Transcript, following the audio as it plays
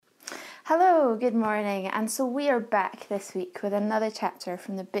Hello, good morning. And so we are back this week with another chapter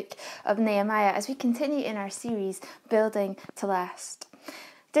from the book of Nehemiah as we continue in our series, Building to Last.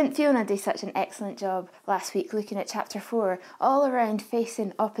 Didn't Fiona do such an excellent job last week looking at chapter 4, all around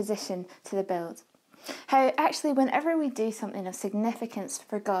facing opposition to the build? How actually whenever we do something of significance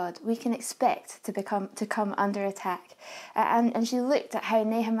for God, we can expect to come under attack. And she looked at how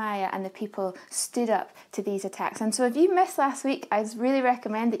Nehemiah and the people stood up to these attacks. And so if you missed last week, I really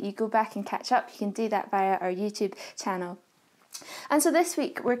recommend that you go back and catch up. You can do that via our YouTube channel. And so this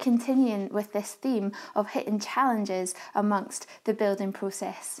week we're continuing with this theme of hitting challenges amongst the building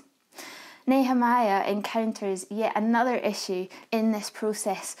process. Nehemiah encounters yet another issue in this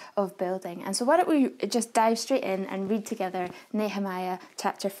process of building. And so why don't we just dive straight in and read together Nehemiah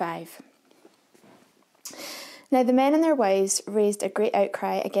chapter 5. Now the men and their wives raised a great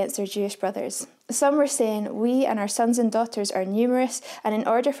outcry against their Jewish brothers. Some were saying, "We and our sons and daughters are numerous, and in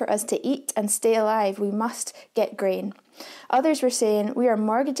order for us to eat and stay alive, we must get grain." Others were saying, "We are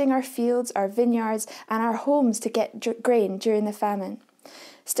mortgaging our fields, our vineyards, and our homes to get grain during the famine."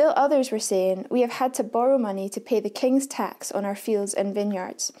 Still others were saying, "We have had to borrow money to pay the king's tax on our fields and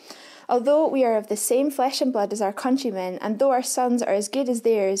vineyards. Although we are of the same flesh and blood as our countrymen, and though our sons are as good as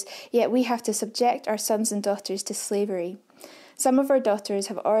theirs, yet we have to subject our sons and daughters to slavery. Some of our daughters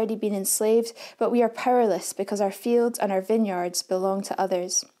have already been enslaved, but we are powerless because our fields and our vineyards belong to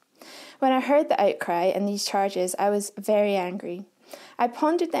others." When I heard the outcry and these charges, I was very angry. I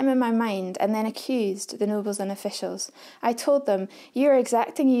pondered them in my mind and then accused the nobles and officials. I told them, "You are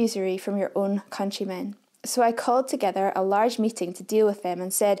exacting usury from your own countrymen." So I called together a large meeting to deal with them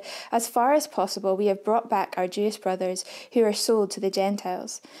and said, "As far as possible, we have brought back our Jewish brothers who are sold to the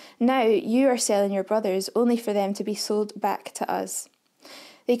Gentiles. Now you are selling your brothers only for them to be sold back to us."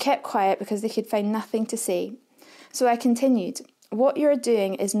 They kept quiet because they could find nothing to say. So I continued, "What you are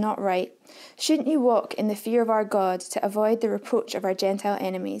doing is not right. Shouldn't you walk in the fear of our God to avoid the reproach of our Gentile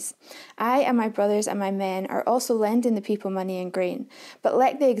enemies? I and my brothers and my men are also lending the people money and grain. But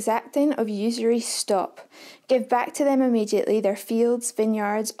let the exacting of usury stop. Give back to them immediately their fields,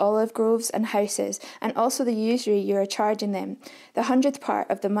 vineyards, olive groves, and houses, and also the usury you are charging them, the 100th part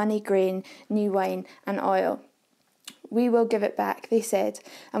of the money, grain, new wine, and oil." "We will give it back," they said,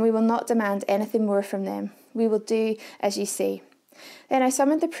 "and we will not demand anything more from them. We will do as you say." Then I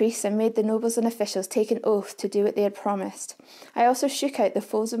summoned the priests and made the nobles and officials take an oath to do what they had promised. I also shook out the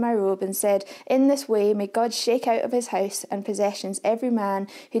folds of my robe and said, "In this way may God shake out of his house and possessions every man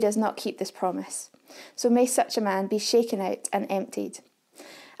who does not keep this promise. So may such a man be shaken out and emptied."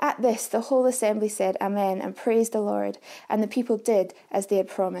 At this the whole assembly said Amen and praised the Lord, and the people did as they had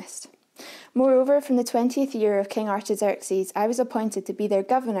promised. Moreover, from the 20th year of King Artaxerxes, I was appointed to be their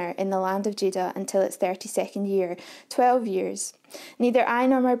governor in the land of Judah until its 32nd year, 12 years. Neither I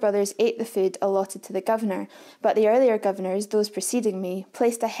nor my brothers ate the food allotted to the governor, but the earlier governors, those preceding me,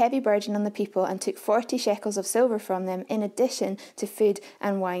 placed a heavy burden on the people and took 40 shekels of silver from them in addition to food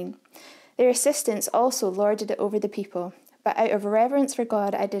and wine. Their assistants also lorded it over the people. But out of reverence for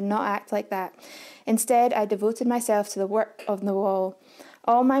God, I did not act like that. Instead, I devoted myself to the work of the wall.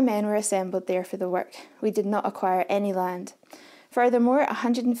 All my men were assembled there for the work. We did not acquire any land. Furthermore,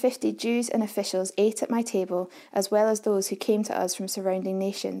 150 Jews and officials ate at my table, as well as those who came to us from surrounding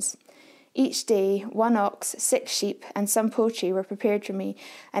nations. Each day, 1 ox, 6 sheep, and some poultry were prepared for me,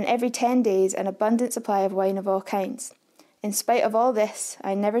 and every 10 days an abundant supply of wine of all kinds. In spite of all this,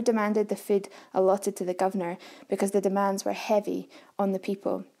 I never demanded the food allotted to the governor, because the demands were heavy on the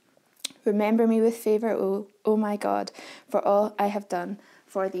people. Remember me with favour, O my God, for all I have done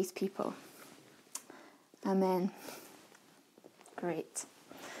for these people. Amen. Great.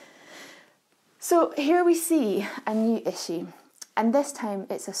 So here we see a new issue, and this time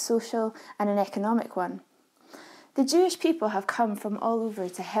it's a social and an economic one. The Jewish people have come from all over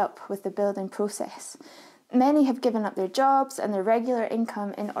to help with the building process. Many have given up their jobs and their regular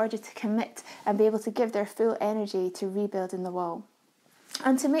income in order to commit and be able to give their full energy to rebuilding the wall.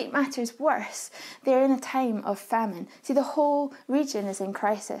 And to make matters worse, they're in a time of famine. See, the whole region is in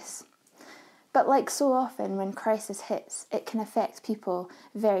crisis. But like so often when crisis hits, it can affect people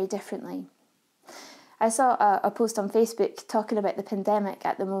very differently. I saw a post on Facebook talking about the pandemic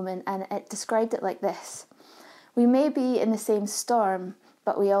at the moment, and it described it like this: "We may be in the same storm,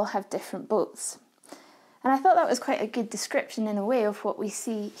 but we all have different boats." And I thought that was quite a good description in a way of what we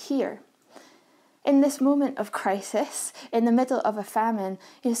see here. In this moment of crisis, in the middle of a famine,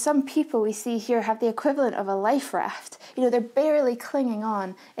 some people we see here have the equivalent of a life raft. They're barely clinging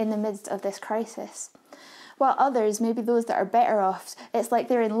on in the midst of this crisis. while others, maybe those that are better off, it's like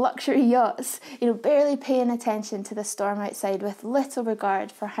they're in luxury yachts, barely paying attention to the storm outside with little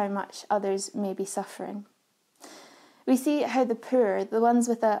regard for how much others may be suffering. We see how the poor, the ones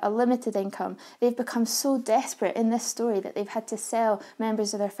with a limited income, they've become so desperate in this story that they've had to sell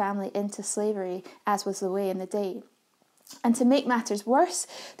members of their family into slavery, as was the way in the day. And to make matters worse,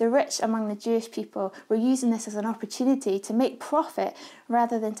 the rich among the Jewish people were using this as an opportunity to make profit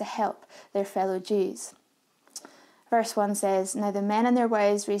rather than to help their fellow Jews. Verse 1 says, "Now the men and their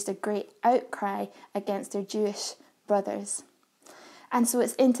wives raised a great outcry against their Jewish brothers." And so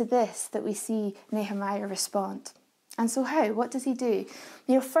it's into this that we see Nehemiah respond. And so how? What does he do?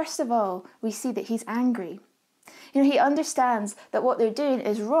 First of all, we see that he's angry. He understands that what they're doing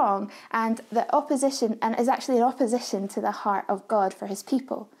is wrong and is actually in opposition to the heart of God for his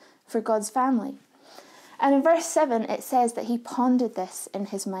people, for God's family. And in verse 7, it says that he pondered this in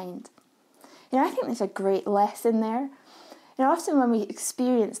his mind. I think there's a great lesson there. Often when we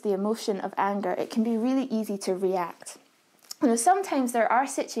experience the emotion of anger, it can be really easy to react. Sometimes there are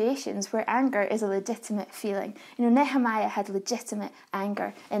situations where anger is a legitimate feeling. Nehemiah had legitimate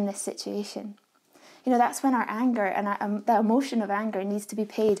anger in this situation. That's when our anger and the emotion of anger needs to be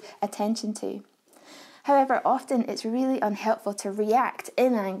paid attention to. However, often it's really unhelpful to react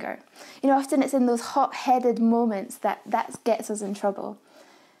in anger. Often it's in those hot-headed moments that gets us in trouble.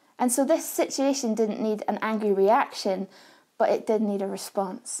 And so this situation didn't need an angry reaction, but it did need a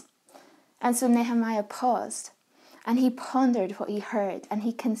response. And so Nehemiah paused, and he pondered what he heard, and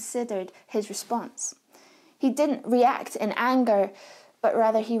he considered his response. He didn't react in anger, but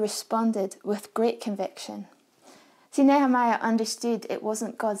rather he responded with great conviction. See, Nehemiah understood it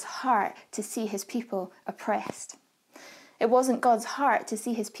wasn't God's heart to see his people oppressed. It wasn't God's heart to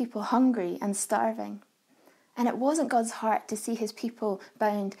see his people hungry and starving. And it wasn't God's heart to see his people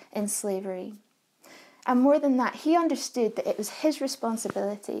bound in slavery. And more than that, he understood that it was his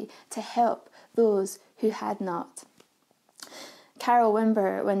responsibility to help those who had not. Carol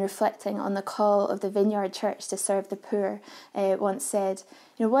Wimber, when reflecting on the call of the Vineyard Church to serve the poor, once said,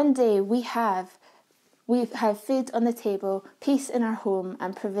 one day we have food on the table, peace in our home,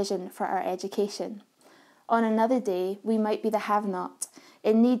 and provision for our education. On another day, we might be the have-not,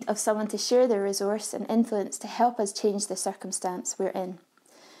 in need of someone to share their resource and influence to help us change the circumstance we're in.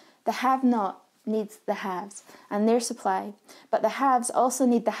 The have-not needs the haves and their supply, but the haves also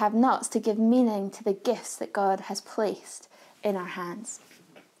need the have-nots to give meaning to the gifts that God has placed in our hands.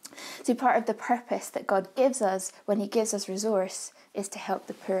 See, part of the purpose that God gives us when he gives us resource is to help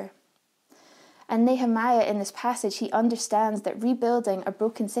the poor. And Nehemiah in this passage, he understands that rebuilding a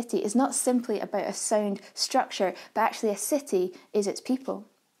broken city is not simply about a sound structure, but actually a city is its people.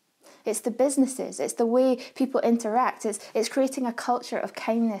 It's the businesses, it's the way people interact, it's creating a culture of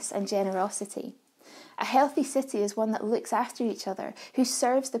kindness and generosity. A healthy city is one that looks after each other, who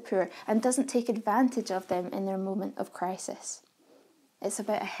serves the poor and doesn't take advantage of them in their moment of crisis. It's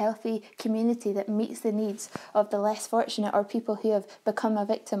about a healthy community that meets the needs of the less fortunate or people who have become a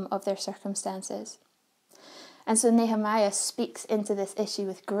victim of their circumstances. And so Nehemiah speaks into this issue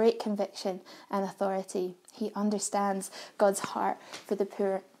with great conviction and authority. He understands God's heart for the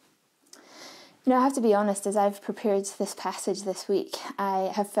poor. I have to be honest, as I've prepared this passage this week,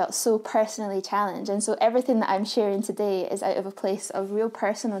 I have felt so personally challenged. And so everything that I'm sharing today is out of a place of real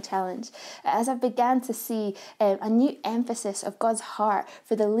personal challenge. As I've began to see a new emphasis of God's heart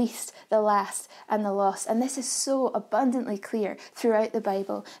for the least, the last, and the lost. And this is so abundantly clear throughout the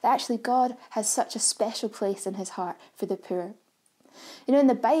Bible that actually God has such a special place in his heart for the poor. In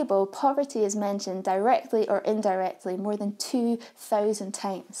the Bible, poverty is mentioned directly or indirectly more than 2,000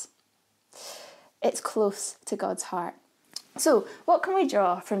 times. It's close to God's heart. So, what can we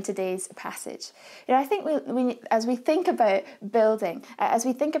draw from today's passage? I think as we think about building, as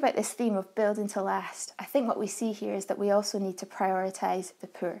we think about this theme of building to last, I think what we see here is that we also need to prioritise the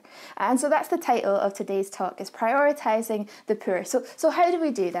poor. And so that's the title of today's talk, is prioritising the poor. So how do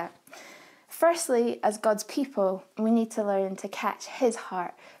we do that? Firstly, as God's people, we need to learn to catch his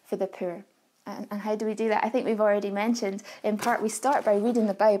heart for the poor. And how do we do that? I think we've already mentioned, in part, we start by reading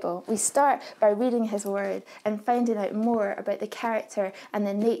the Bible. We start by reading his word and finding out more about the character and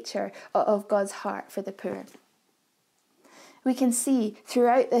the nature of God's heart for the poor. We can see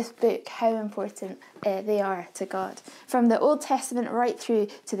throughout this book how important they are to God, from the Old Testament right through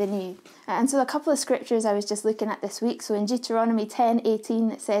to the New. And so a couple of scriptures I was just looking at this week. So in Deuteronomy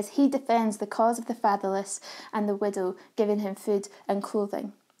 10:18, it says, "He defends the cause of the fatherless and the widow, giving him food and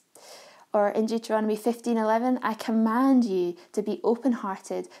clothing." Or in Deuteronomy 15:11, I command you to be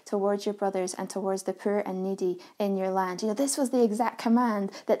open-hearted towards your brothers and towards the poor and needy in your land. This was the exact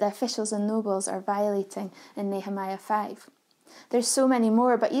command that the officials and nobles are violating in Nehemiah 5. There's so many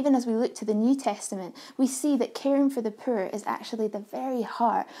more, but even as we look to the New Testament, we see that caring for the poor is actually the very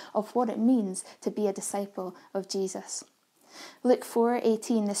heart of what it means to be a disciple of Jesus. Luke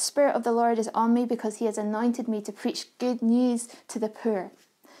 4:18, the Spirit of the Lord is on me because he has anointed me to preach good news to the poor.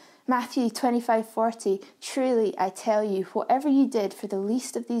 Matthew 25:40, truly I tell you, whatever you did for the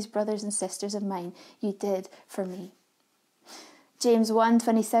least of these brothers and sisters of mine, you did for me. James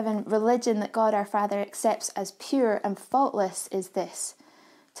 1:27, religion that God our Father accepts as pure and faultless is this,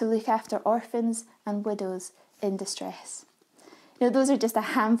 to look after orphans and widows in distress. Those are just a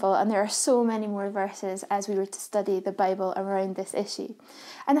handful, and there are so many more verses as we were to study the Bible around this issue.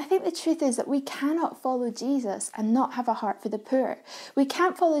 And I think the truth is that we cannot follow Jesus and not have a heart for the poor. We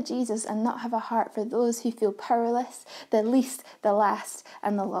can't follow Jesus and not have a heart for those who feel powerless, the least, the last,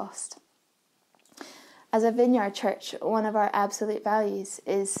 and the lost. As a Vineyard Church, one of our absolute values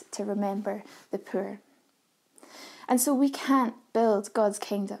is to remember the poor. And so we can't build God's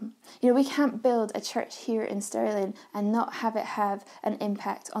kingdom. We can't build a church here in Stirling and not have it have an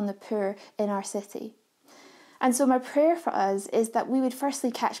impact on the poor in our city. And so my prayer for us is that we would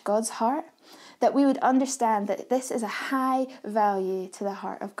firstly catch God's heart, that we would understand that this is a high value to the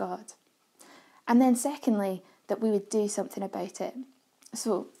heart of God. And then secondly, that we would do something about it.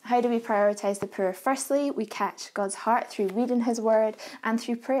 So how do we prioritise the poor? Firstly, we catch God's heart through reading his word and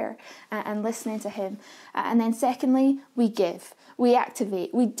through prayer and listening to him. And then secondly, we give, we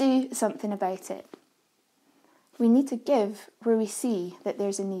activate, we do something about it. We need to give where we see that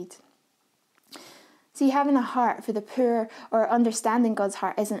there's a need. See, having a heart for the poor or understanding God's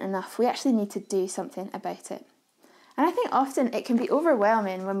heart isn't enough. We actually need to do something about it. And I think often it can be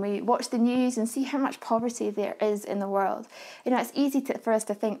overwhelming when we watch the news and see how much poverty there is in the world. It's easy for us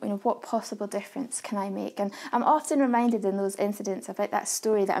to think, what possible difference can I make? And I'm often reminded in those incidents about that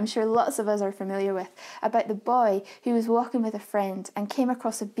story that I'm sure lots of us are familiar with, about the boy who was walking with a friend and came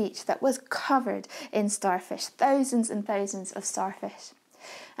across a beach that was covered in starfish, thousands and thousands of starfish.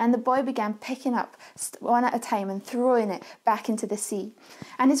 And the boy began picking up one at a time and throwing it back into the sea.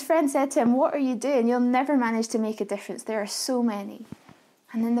 And his friend said to him, what are you doing? You'll never manage to make a difference. There are so many.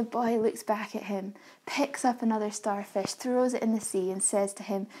 And then the boy looks back at him, picks up another starfish, throws it in the sea and says to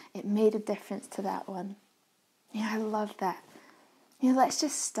him, it made a difference to that one. I love that. Let's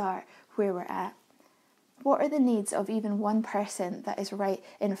just start where we're at. What are the needs of even one person that is right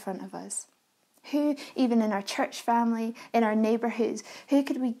in front of us? Who, even in our church family, in our neighbourhoods, who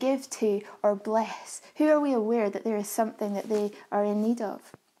could we give to or bless? Who are we aware that there is something that they are in need of?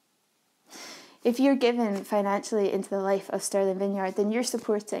 If you're given financially into the life of Stirling Vineyard, then you're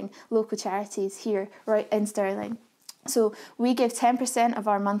supporting local charities here right in Stirling. So we give 10% of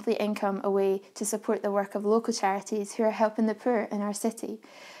our monthly income away to support the work of local charities who are helping the poor in our city.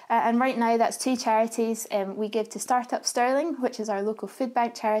 And right now that's two charities. We give to Startup Stirling, which is our local food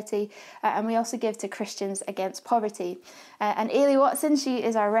bank charity, and we also give to Christians Against Poverty. And Ailey Watson, she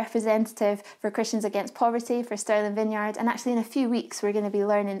is our representative for Christians Against Poverty for Stirling Vineyard, and actually in a few weeks we're going to be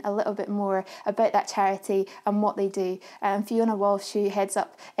learning a little bit more about that charity and what they do. And Fiona Walsh, who heads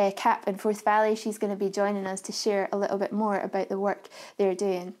up CAP in Forth Valley, she's going to be joining us to share a little bit more about the work they're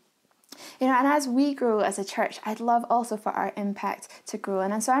doing. And as we grow as a church, I'd love also for our impact to grow.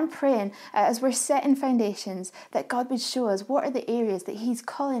 And so I'm praying as we're setting foundations that God would show us what are the areas that he's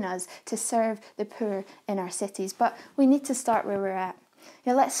calling us to serve the poor in our cities. But we need to start where we're at.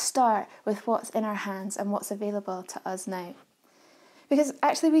 Let's start with what's in our hands and what's available to us now. Because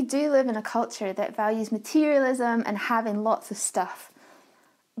actually we do live in a culture that values materialism and having lots of stuff.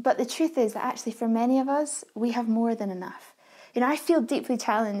 But the truth is that actually for many of us, we have more than enough. I feel deeply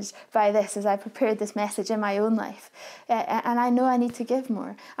challenged by this as I prepared this message in my own life. And I know I need to give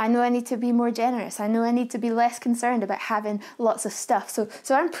more. I know I need to be more generous. I know I need to be less concerned about having lots of stuff. So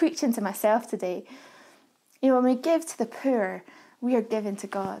I'm preaching to myself today. When we give to the poor, we are giving to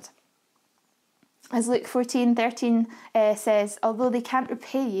God. As Luke 14:13 says, although they can't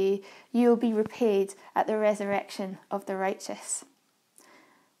repay you, you will be repaid at the resurrection of the righteous.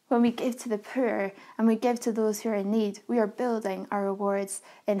 When we give to the poor and we give to those who are in need, we are building our rewards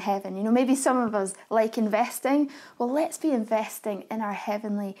in heaven. Maybe some of us like investing. Well, let's be investing in our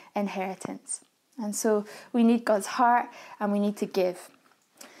heavenly inheritance. And so we need God's heart and we need to give.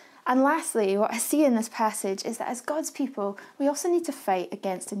 And lastly, what I see in this passage is that as God's people, we also need to fight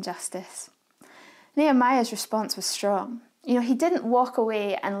against injustice. Nehemiah's response was strong. He didn't walk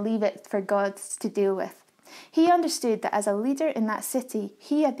away and leave it for God to deal with. He understood that as a leader in that city,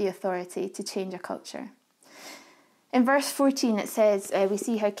 he had the authority to change a culture. In verse 14 it says, we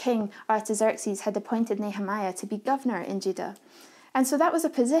see how King Artaxerxes had appointed Nehemiah to be governor in Judah. And so that was a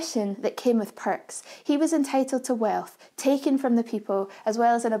position that came with perks. He was entitled to wealth taken from the people, as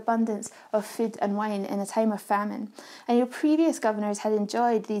well as an abundance of food and wine in a time of famine. And your previous governors had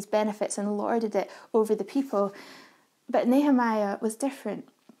enjoyed these benefits and lorded it over the people. But Nehemiah was different.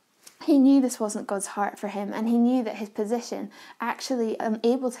 He knew this wasn't God's heart for him, and he knew that his position actually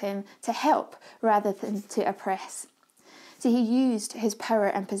enabled him to help rather than to oppress. So he used his power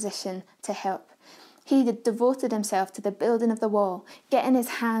and position to help. He devoted himself to the building of the wall, getting his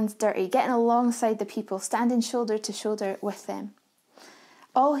hands dirty, getting alongside the people, standing shoulder to shoulder with them.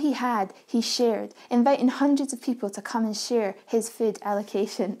 All he had, he shared, inviting hundreds of people to come and share his food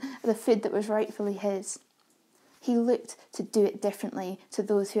allocation, the food that was rightfully his. He looked to do it differently to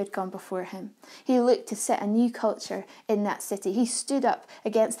those who had gone before him. He looked to set a new culture in that city. He stood up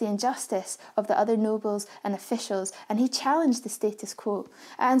against the injustice of the other nobles and officials, and he challenged the status quo.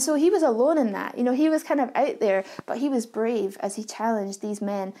 And so he was alone in that. He was kind of out there, but he was brave as he challenged these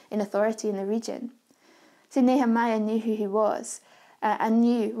men in authority in the region. So Nehemiah knew who he was and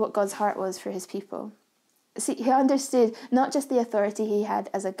knew what God's heart was for his people. See, he understood not just the authority he had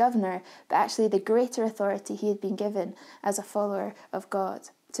as a governor, but actually the greater authority he had been given as a follower of God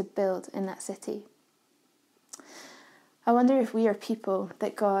to build in that city. I wonder if we are people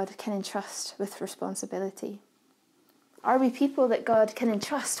that God can entrust with responsibility. Are we people that God can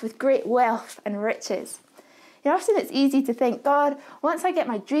entrust with great wealth and riches? Often it's easy to think, God, once I get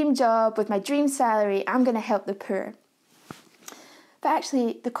my dream job with my dream salary, I'm going to help the poor. But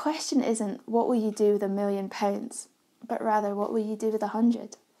actually, the question isn't, what will you do with £1 million? But rather, what will you do with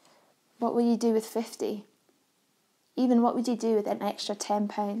 100? What will you do with 50? Even what would you do with an extra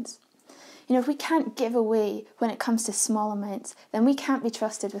 £10? If we can't give away when it comes to small amounts, then we can't be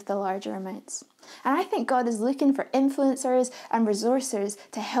trusted with the larger amounts. And I think God is looking for influencers and resourcers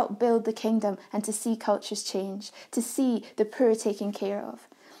to help build the kingdom and to see cultures change, to see the poor taken care of.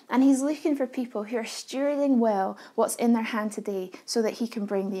 And he's looking for people who are stewarding well what's in their hand today so that he can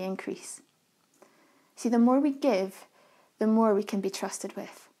bring the increase. See, the more we give, the more we can be trusted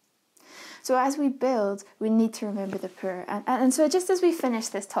with. So as we build, we need to remember the poor. And so just as we finish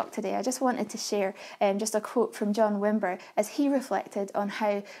this talk today, I just wanted to share just a quote from John Wimber as he reflected on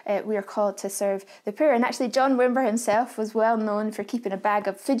how we are called to serve the poor. And actually, John Wimber himself was well known for keeping a bag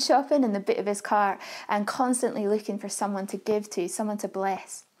of food shopping in the boot of his car and constantly looking for someone to give to, someone to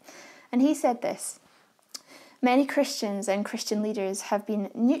bless. And he said this: many Christians and Christian leaders have been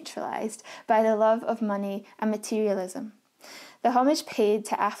neutralized by the love of money and materialism. The homage paid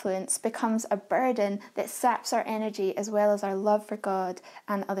to affluence becomes a burden that saps our energy as well as our love for God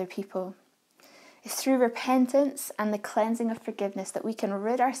and other people. It's through repentance and the cleansing of forgiveness that we can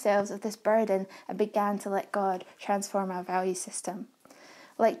rid ourselves of this burden and begin to let God transform our value system.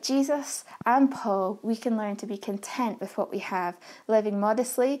 Like Jesus and Paul, we can learn to be content with what we have, living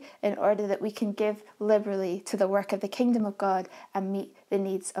modestly in order that we can give liberally to the work of the kingdom of God and meet the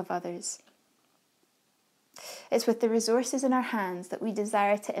needs of others. It's with the resources in our hands that we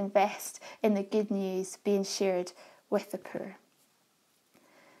desire to invest in the good news being shared with the poor.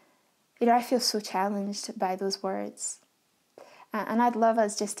 I feel so challenged by those words. And I'd love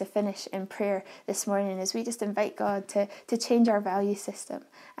us just to finish in prayer this morning as we just invite God to change our value system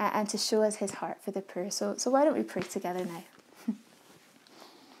and to show us his heart for the poor. So why don't we pray together now?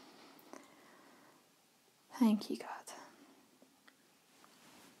 Thank you, God.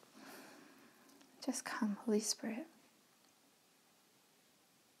 Just come, Holy Spirit.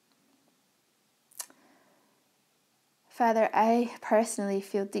 Father, I personally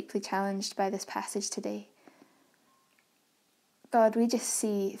feel deeply challenged by this passage today. God, we just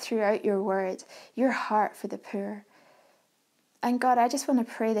see throughout your word, your heart for the poor. And God, I just want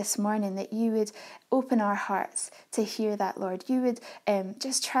to pray this morning that you would open our hearts to hear that, Lord. You would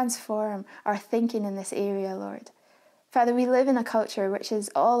just transform our thinking in this area, Lord. Father, we live in a culture which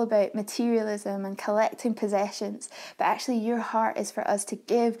is all about materialism and collecting possessions, but actually your heart is for us to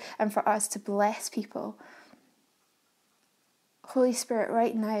give and for us to bless people. Holy Spirit,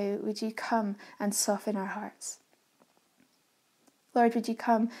 right now, would you come and soften our hearts? Lord, would you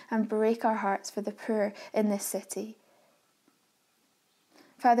come and break our hearts for the poor in this city?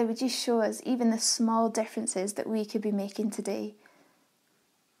 Father, would you show us even the small differences that we could be making today?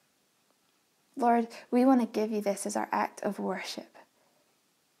 Lord, we want to give you this as our act of worship.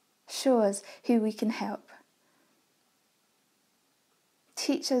 Show us who we can help.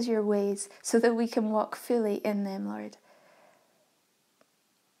 Teach us your ways so that we can walk fully in them, Lord.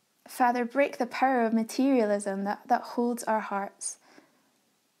 Father, break the power of materialism that holds our hearts.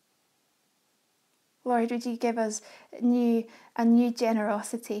 Lord, would you give us a new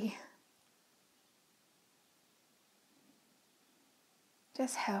generosity?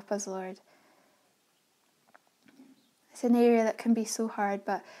 Just help us, Lord. It's an area that can be so hard,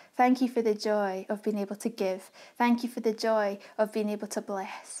 but thank you for the joy of being able to give. Thank you for the joy of being able to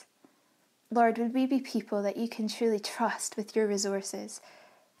bless. Lord, would we be people that you can truly trust with your resources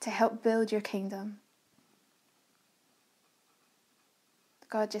to help build your kingdom?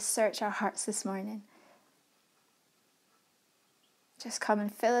 God, just search our hearts this morning. Just come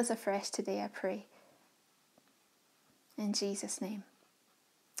and fill us afresh today, I pray. In Jesus' name,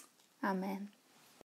 amen.